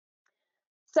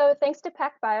So thanks to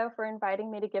PacBio for inviting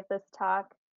me to give this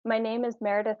talk. My name is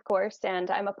Meredith Course,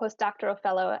 and I'm a postdoctoral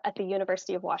fellow at the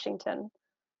University of Washington.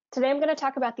 Today I'm going to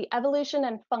talk about the evolution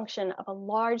and function of a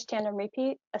large tandem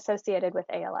repeat associated with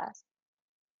ALS.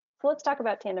 So let's talk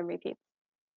about tandem repeats.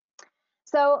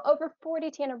 So over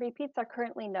 40 tandem repeats are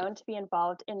currently known to be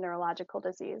involved in neurological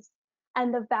disease.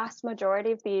 And the vast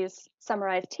majority of these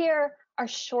summarized here are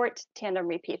short tandem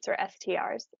repeats, or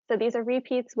STRs. So these are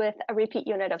repeats with a repeat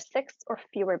unit of 6 or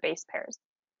fewer base pairs.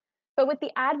 But with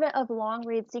the advent of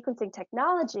long-read sequencing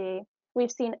technology,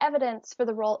 we've seen evidence for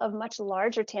the role of much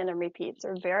larger tandem repeats,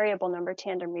 or variable number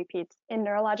tandem repeats, in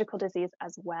neurological disease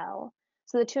as well.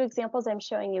 So the two examples I'm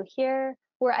showing you here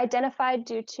were identified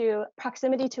due to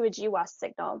proximity to a GWAS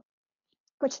signal,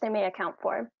 which they may account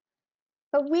for.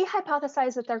 But we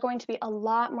hypothesize that there are going to be a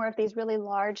lot more of these really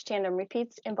large tandem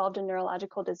repeats involved in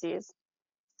neurological disease.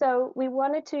 So we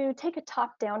wanted to take a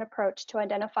top-down approach to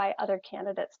identify other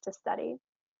candidates to study.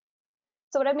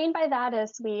 So what I mean by that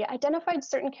is we identified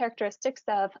certain characteristics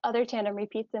of other tandem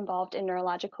repeats involved in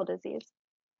neurological disease.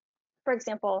 For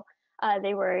example,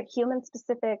 they were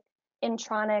human-specific,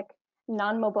 intronic,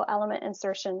 non-mobile element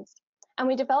insertions. And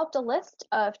we developed a list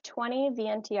of 20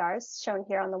 VTTRs shown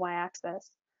here on the y-axis.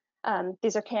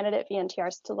 These are candidate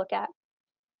VTTRs to look at.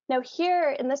 Now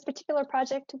here, in this particular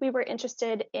project, we were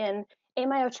interested in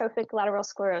amyotrophic lateral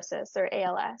sclerosis, or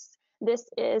ALS. This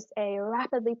is a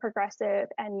rapidly progressive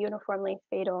and uniformly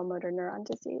fatal motor neuron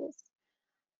disease.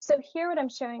 So here what I'm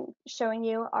showing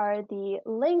you are the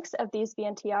links of these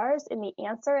VTTRs in the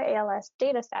ANSWER ALS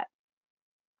dataset.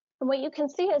 And what you can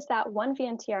see is that one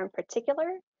VTTR in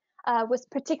particular was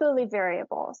particularly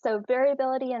variable. So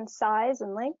variability in size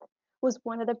and length was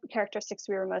one of the characteristics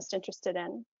we were most interested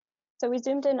in. So we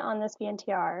zoomed in on this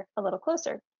VTTR a little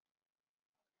closer.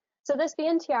 So this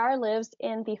VTTR lives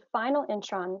in the final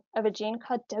intron of a gene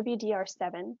called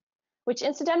WDR7, which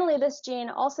incidentally, this gene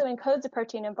also encodes a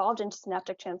protein involved in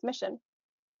synaptic transmission.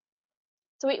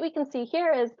 So what we can see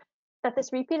here is that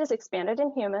this repeat is expanded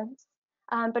in humans,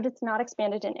 but it's not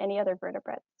expanded in any other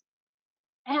vertebrates.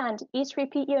 And each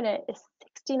repeat unit is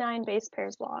 69 base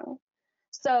pairs long.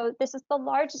 So this is the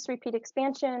largest repeat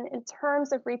expansion in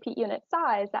terms of repeat unit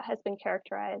size that has been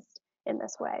characterized in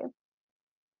this way.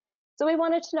 So we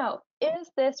wanted to know, is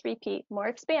this repeat more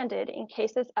expanded in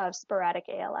cases of sporadic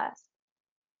ALS?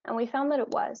 And we found that it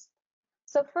was.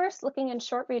 So first, looking in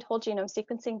short-read whole genome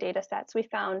sequencing data sets, we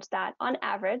found that on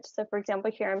average, so for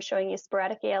example, here I'm showing you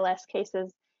sporadic ALS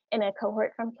cases in a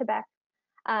cohort from Quebec.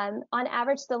 On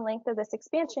average, the length of this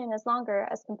expansion is longer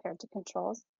as compared to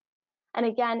controls. And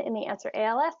again, in the ANSWER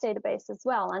ALS database as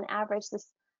well, on average,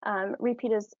 this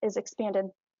repeat is expanded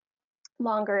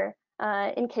longer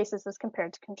in cases as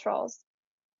compared to controls.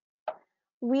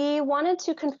 We wanted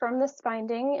to confirm this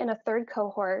finding in a third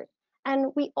cohort,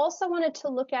 and we also wanted to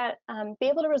look at, be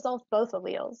able to resolve both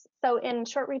alleles. So in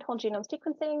short-read whole genome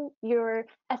sequencing, you're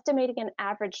estimating an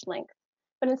average length,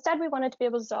 but instead we wanted to be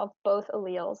able to resolve both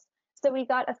alleles. So we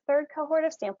got a third cohort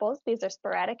of samples. These are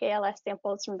sporadic ALS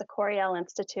samples from the Coriell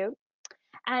Institute,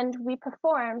 and we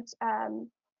performed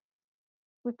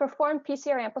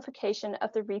PCR amplification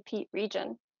of the repeat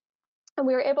region. And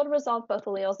we were able to resolve both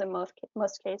alleles in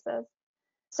most cases.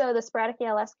 So the sporadic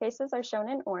ALS cases are shown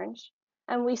in orange.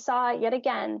 And we saw yet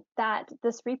again that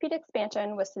this repeat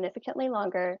expansion was significantly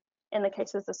longer in the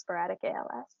cases of sporadic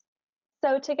ALS.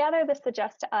 So together, this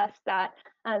suggests to us that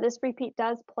this repeat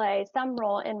does play some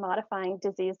role in modifying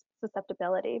disease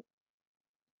susceptibility.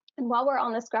 And while we're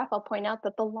on this graph, I'll point out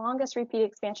that the longest repeat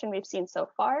expansion we've seen so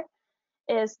far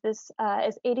is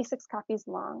 86 copies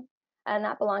long. And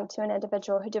that belonged to an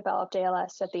individual who developed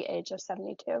ALS at the age of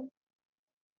 72.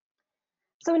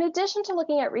 So in addition to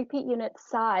looking at repeat unit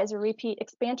size or repeat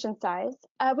expansion size,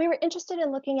 we were interested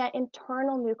in looking at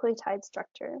internal nucleotide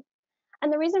structure.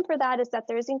 And the reason for that is that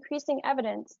there is increasing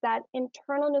evidence that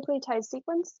internal nucleotide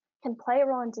sequence can play a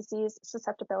role in disease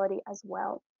susceptibility as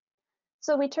well.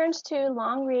 So we turned to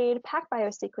long-read PacBio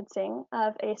sequencing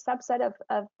of a subset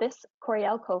of this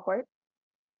Coriell cohort.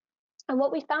 And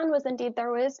what we found was indeed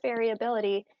there was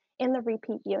variability in the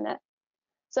repeat unit.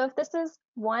 So if this is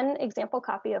one example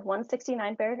copy of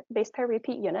 169 base pair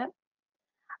repeat unit,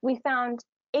 we found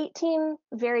 18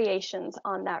 variations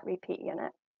on that repeat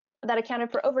unit that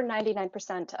accounted for over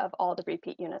 99% of all the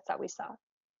repeat units that we saw.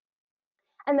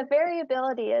 And the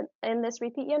variability in this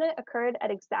repeat unit occurred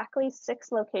at exactly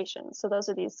 6 locations. So those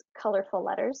are these colorful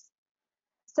letters.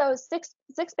 So six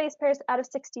base pairs out of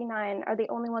 69 are the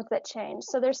only ones that change.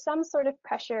 So there's some sort of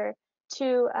pressure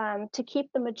to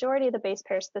keep the majority of the base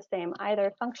pairs the same,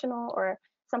 either functional or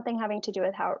something having to do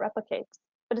with how it replicates.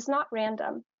 But it's not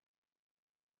random.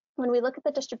 when we look at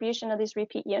the distribution of these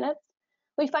repeat units,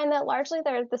 we find that largely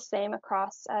they're the same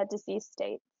across disease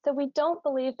states. So we don't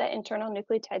believe that internal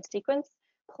nucleotide sequence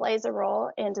plays a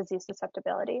role in disease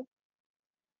susceptibility.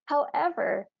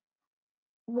 However,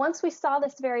 once we saw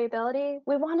this variability,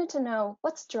 we wanted to know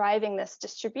what's driving this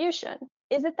distribution.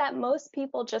 Is it that most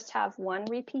people just have one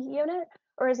repeat unit,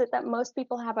 or is it that most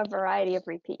people have a variety of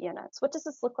repeat units? What does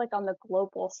this look like on the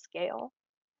global scale?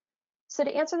 So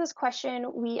to answer this question,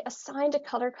 we assigned a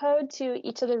color code to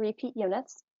each of the repeat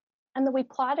units, and then we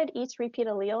plotted each repeat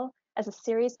allele as a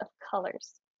series of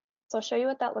colors. So I'll show you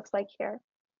what that looks like here.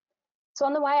 So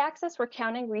on the y-axis, we're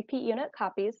counting repeat unit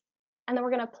copies, and then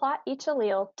we're going to plot each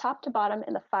allele top to bottom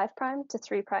in the 5' to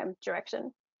 3'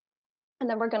 direction. And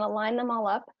then we're going to line them all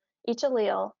up, each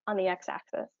allele on the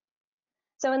x-axis.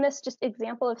 So in this just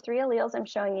example of 3 alleles I'm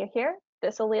showing you here,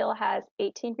 this allele has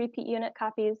 18 repeat unit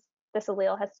copies, this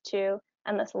allele has 2,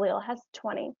 and this allele has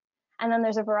 20. And then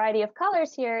there's a variety of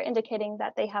colors here indicating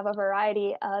that they have a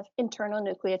variety of internal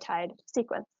nucleotide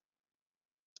sequence.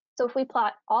 So if we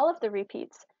plot all of the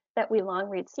repeats that we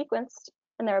long-read sequenced,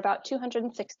 and there are about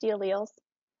 260 alleles,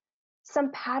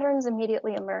 some patterns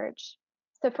immediately emerge.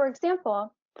 So for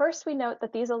example, first we note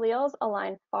that these alleles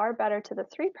align far better to the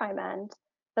 3' end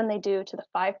than they do to the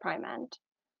 5' end.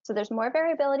 So there's more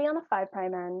variability on the 5'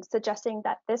 end, suggesting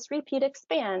that this repeat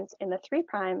expands in the 3'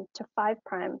 to 5'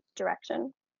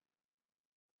 direction.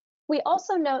 We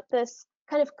also note this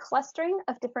kind of clustering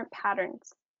of different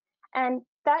patterns, and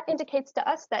that indicates to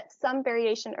us that some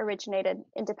variation originated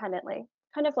independently,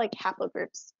 kind of like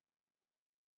haplogroups.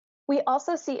 We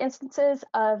also see instances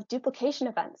of duplication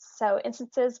events, so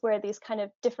instances where these kind of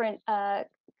different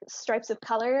stripes of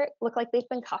color look like they've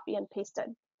been copy and pasted.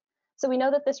 So we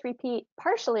know that this repeat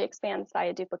partially expands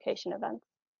via duplication events.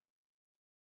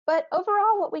 But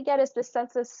overall, what we get is this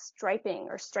sense of striping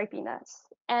or stripiness.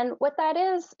 And what that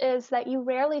is that you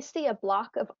rarely see a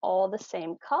block of all the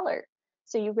same color.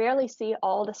 So you rarely see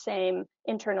all the same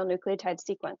internal nucleotide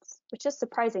sequence, which is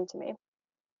surprising to me.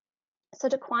 So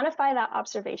to quantify that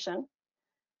observation,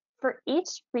 for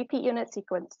each repeat unit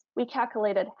sequence, we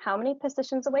calculated how many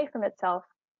positions away from itself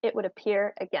it would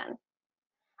appear again.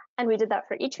 And we did that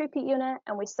for each repeat unit,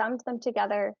 and we summed them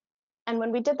together. And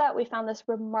when we did that, we found this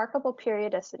remarkable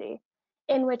periodicity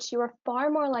in which you are far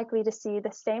more likely to see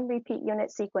the same repeat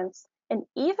unit sequence an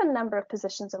even number of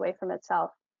positions away from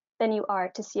itself than you are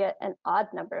to see it an odd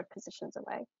number of positions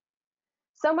away.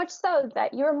 So much so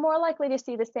that you're more likely to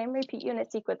see the same repeat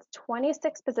unit sequence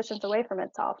 26 positions away from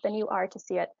itself than you are to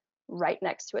see it right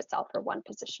next to itself or 1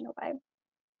 position away.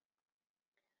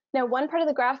 Now, one part of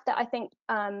the graph that I think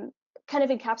kind of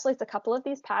encapsulates a couple of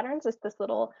these patterns is this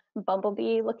little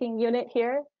bumblebee looking unit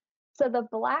here. So the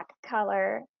black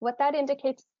color, what that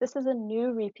indicates, this is a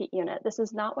new repeat unit. This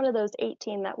is not one of those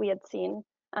 18 that we had seen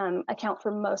account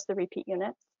for most of the repeat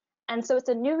units. And so it's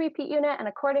a new repeat unit, and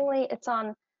accordingly, it's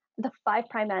on the 5'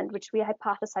 end, which we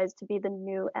hypothesized to be the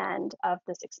new end of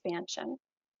this expansion.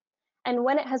 And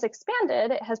when it has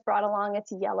expanded, it has brought along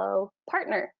its yellow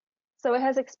partner. So it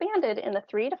has expanded in the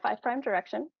 3' to 5'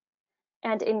 direction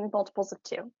and in multiples of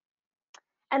 2.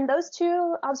 And those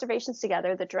two observations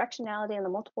together, the directionality and the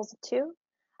multiples of 2,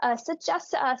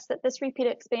 suggest to us that this repeat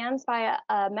expands via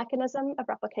a mechanism of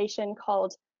replication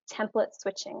called template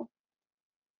switching.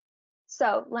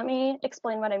 So let me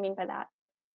explain what I mean by that.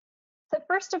 So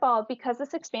first of all, because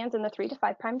this expands in the 3' to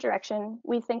 5' direction,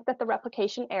 we think that the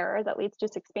replication error that leads to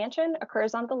its expansion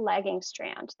occurs on the lagging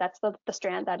strand. That's the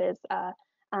strand that is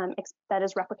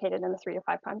replicated in the 3' to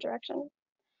 5' direction.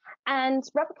 And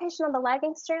replication on the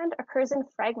lagging strand occurs in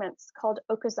fragments called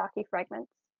Okazaki fragments.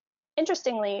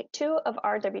 Interestingly, 2 of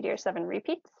our WDR7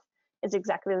 repeats is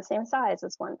exactly the same size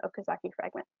as one Okazaki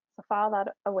fragment. So file that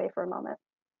away for a moment.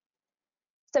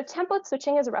 So template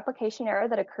switching is a replication error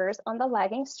that occurs on the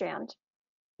lagging strand.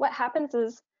 What happens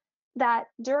is that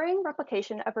during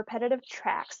replication of repetitive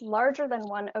tracks larger than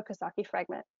one Okazaki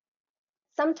fragment,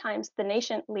 sometimes the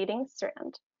nascent leading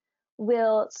strand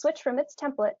will switch from its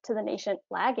template to the nascent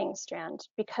lagging strand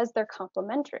because they're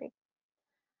complementary.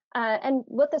 And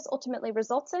what this ultimately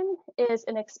results in is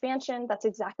an expansion that's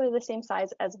exactly the same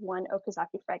size as one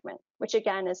Okazaki fragment, which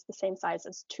again is the same size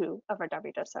as 2 of our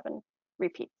WDR7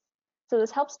 repeats. So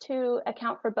this helps to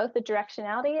account for both the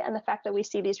directionality and the fact that we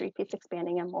see these repeats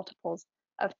expanding in multiples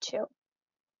of 2.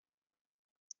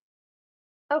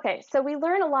 Okay, so we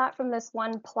learn a lot from this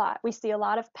one plot. We see a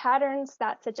lot of patterns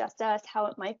that suggest to us how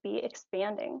it might be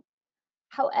expanding.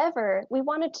 However, we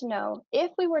wanted to know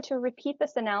if we were to repeat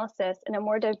this analysis in a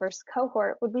more diverse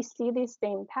cohort, would we see these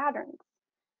same patterns?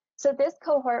 So this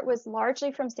cohort was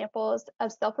largely from samples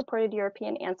of self-reported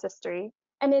European ancestry,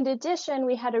 And in addition,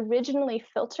 we had originally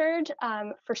filtered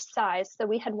for size. So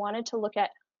we had wanted to look at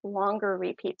longer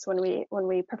repeats when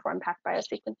we perform PacBio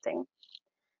sequencing.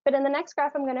 But in the next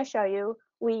graph I'm going to show you,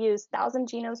 we use 1,000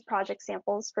 genomes project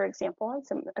samples, for example,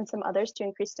 and some others to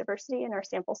increase diversity in our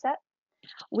sample set.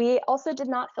 We also did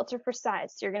not filter for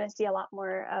size. So you're going to see a lot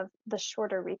more of the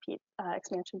shorter repeat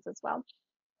expansions as well.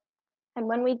 And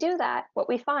when we do that, what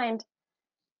we find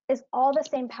is all the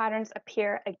same patterns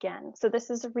appear again. So this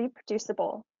is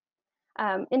reproducible.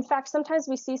 In fact, sometimes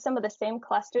we see some of the same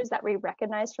clusters that we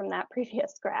recognized from that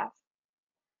previous graph.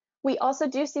 We also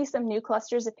do see some new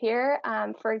clusters appear.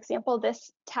 For example,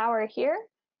 this tower here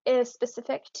is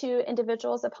specific to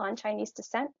individuals of Han Chinese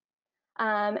descent.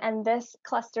 And this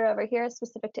cluster over here is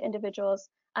specific to individuals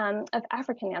of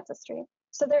African ancestry.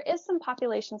 So there is some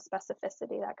population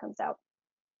specificity that comes out.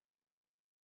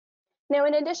 Now,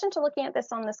 in addition to looking at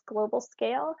this on this global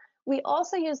scale, we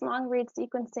also use long-read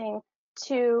sequencing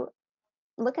to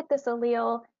look at this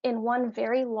allele in one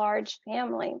very large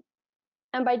family.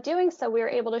 And by doing so, we were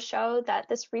able to show that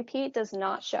this repeat does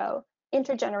not show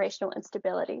intergenerational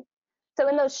instability. So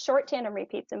in those short tandem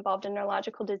repeats involved in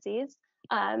neurological disease,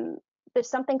 there's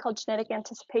something called genetic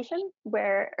anticipation,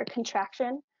 where a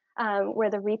contraction, where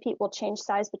the repeat will change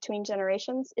size between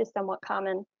generations, is somewhat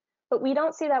common. But we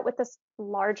don't see that with this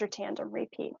larger tandem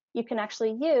repeat. You can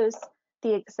actually use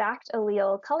the exact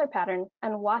allele color pattern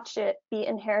and watch it be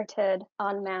inherited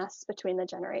en masse between the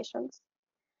generations.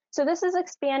 So this is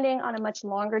expanding on a much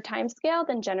longer time scale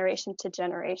than generation to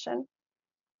generation.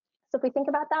 So if we think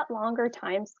about that longer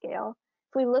time scale,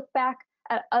 if we look back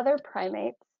at other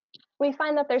primates, we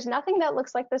find that there's nothing that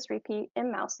looks like this repeat in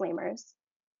mouse lemurs.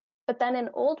 But then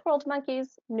in Old World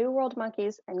monkeys, New World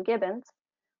monkeys, and gibbons,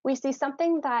 we see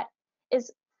something that is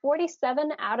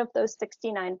 47 out of those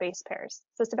 69 base pairs.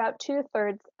 So it's about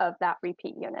 2/3 of that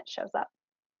repeat unit shows up.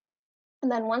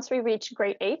 And then once we reach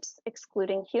great apes,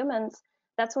 excluding humans,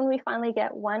 that's when we finally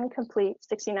get one complete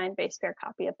 69 base pair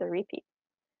copy of the repeat.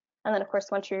 And then of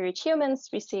course, once we reach humans,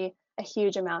 we see a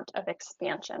huge amount of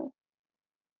expansion.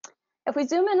 If we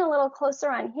zoom in a little closer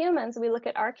on humans, we look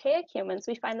at archaic humans,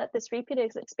 we find that this repeat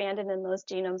is expanded in those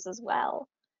genomes as well.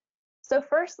 So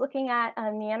first, looking at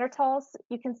Neanderthals,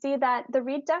 you can see that the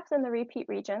read depth in the repeat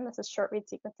region, this is short read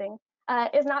sequencing,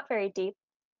 is not very deep.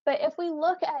 But if we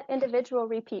look at individual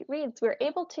repeat reads, we're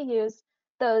able to use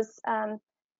those,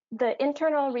 the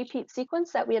internal repeat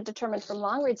sequence that we had determined from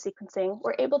long read sequencing,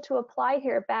 we're able to apply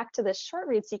here back to this short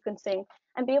read sequencing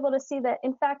and be able to see that,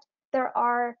 in fact, there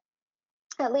are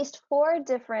at least 4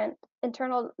 different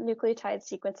internal nucleotide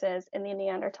sequences in the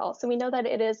Neanderthal. So we know that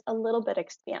it is a little bit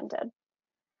expanded.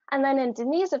 And then in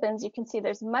Denisovans, you can see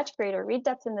there's much greater read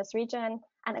depth in this region,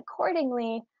 and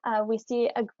accordingly, we see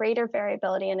a greater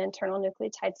variability in internal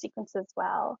nucleotide sequence as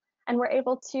well. And we're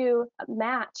able to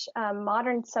match some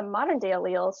modern day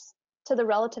alleles to the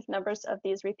relative numbers of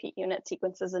these repeat unit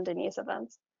sequences in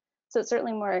Denisovans. So it's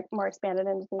certainly more expanded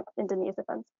in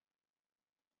Denisovans.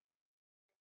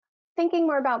 Thinking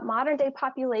more about modern day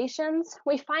populations,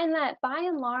 we find that by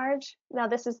and large, now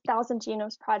this is 1,000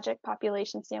 Genomes Project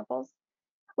population samples,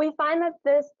 we find that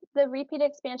the repeat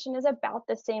expansion is about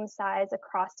the same size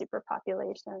across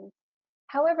superpopulations.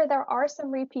 However, there are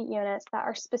some repeat units that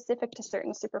are specific to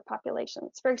certain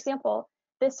superpopulations. For example,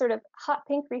 this sort of hot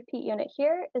pink repeat unit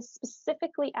here is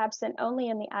specifically absent only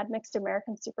in the admixed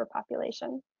American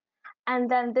superpopulation. And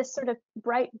then this sort of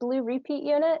bright blue repeat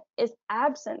unit is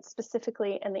absent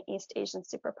specifically in the East Asian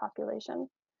superpopulation.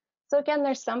 So again,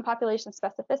 there's some population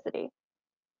specificity.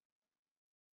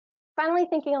 Finally,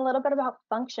 thinking a little bit about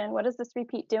function, what is this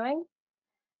repeat doing?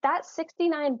 That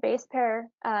 69 base pair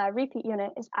repeat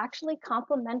unit is actually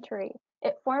complementary.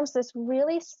 It forms this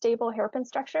really stable hairpin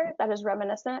structure that is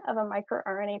reminiscent of a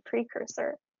microRNA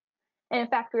precursor. And in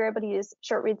fact, we were able to use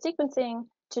short read sequencing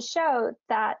to show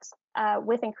that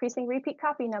with increasing repeat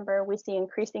copy number, we see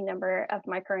increasing number of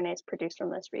microRNAs produced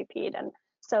from this repeat. And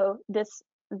so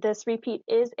this repeat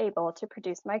is able to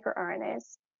produce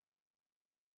microRNAs.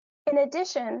 In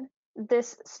addition,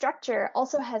 this structure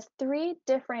also has 3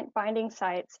 different binding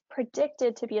sites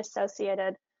predicted to be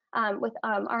associated with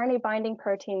RNA binding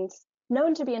proteins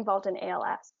known to be involved in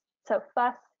ALS. So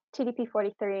FUS,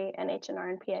 TDP43, and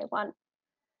HNRNPA1.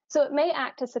 So it may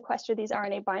act to sequester these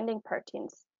RNA binding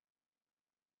proteins.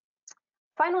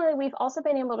 Finally, we've also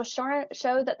been able to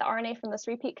show that the RNA from this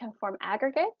repeat can form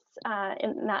aggregates,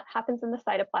 and that happens in the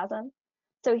cytoplasm.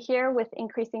 So here, with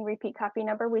increasing repeat copy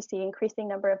number, we see increasing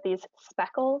number of these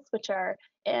speckles,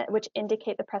 which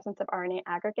indicate the presence of RNA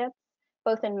aggregates,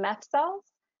 both in meth cells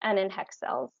and in hex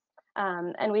cells.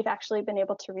 And we've actually been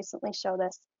able to recently show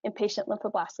this in patient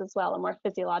lymphoblasts as well, a more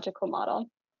physiological model.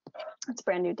 It's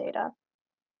brand new data.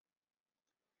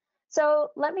 So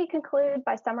let me conclude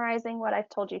by summarizing what I've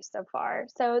told you so far.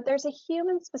 So there's a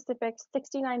human-specific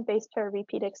 69 base pair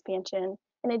repeat expansion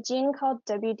in a gene called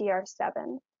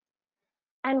WDR7.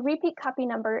 And repeat copy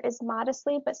number is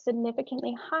modestly but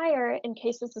significantly higher in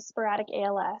cases of sporadic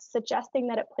ALS, suggesting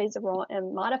that it plays a role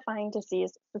in modifying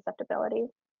disease susceptibility.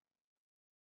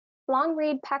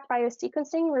 Long-read PacBio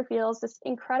sequencing reveals this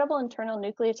incredible internal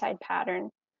nucleotide pattern,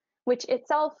 which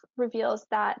itself reveals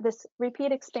that this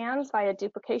repeat expands via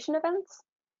duplication events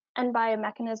and by a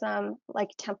mechanism like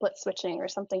template switching or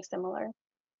something similar.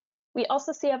 We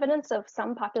also see evidence of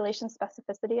some population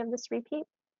specificity of this repeat.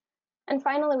 And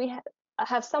finally, we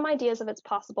have some ideas of its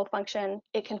possible function.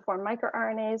 It can form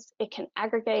microRNAs, it can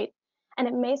aggregate, and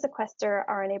it may sequester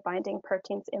RNA-binding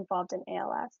proteins involved in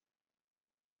ALS.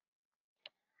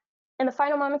 In the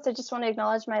final moments, I just want to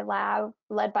acknowledge my lab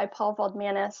led by Paul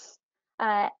Waldmanis,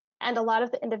 and a lot of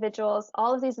the individuals,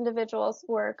 all of these individuals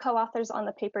were co-authors on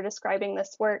the paper describing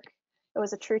this work. It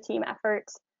was a true team effort,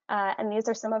 and these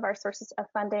are some of our sources of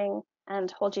funding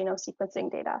and whole genome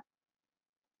sequencing data.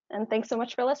 And thanks so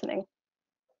much for listening.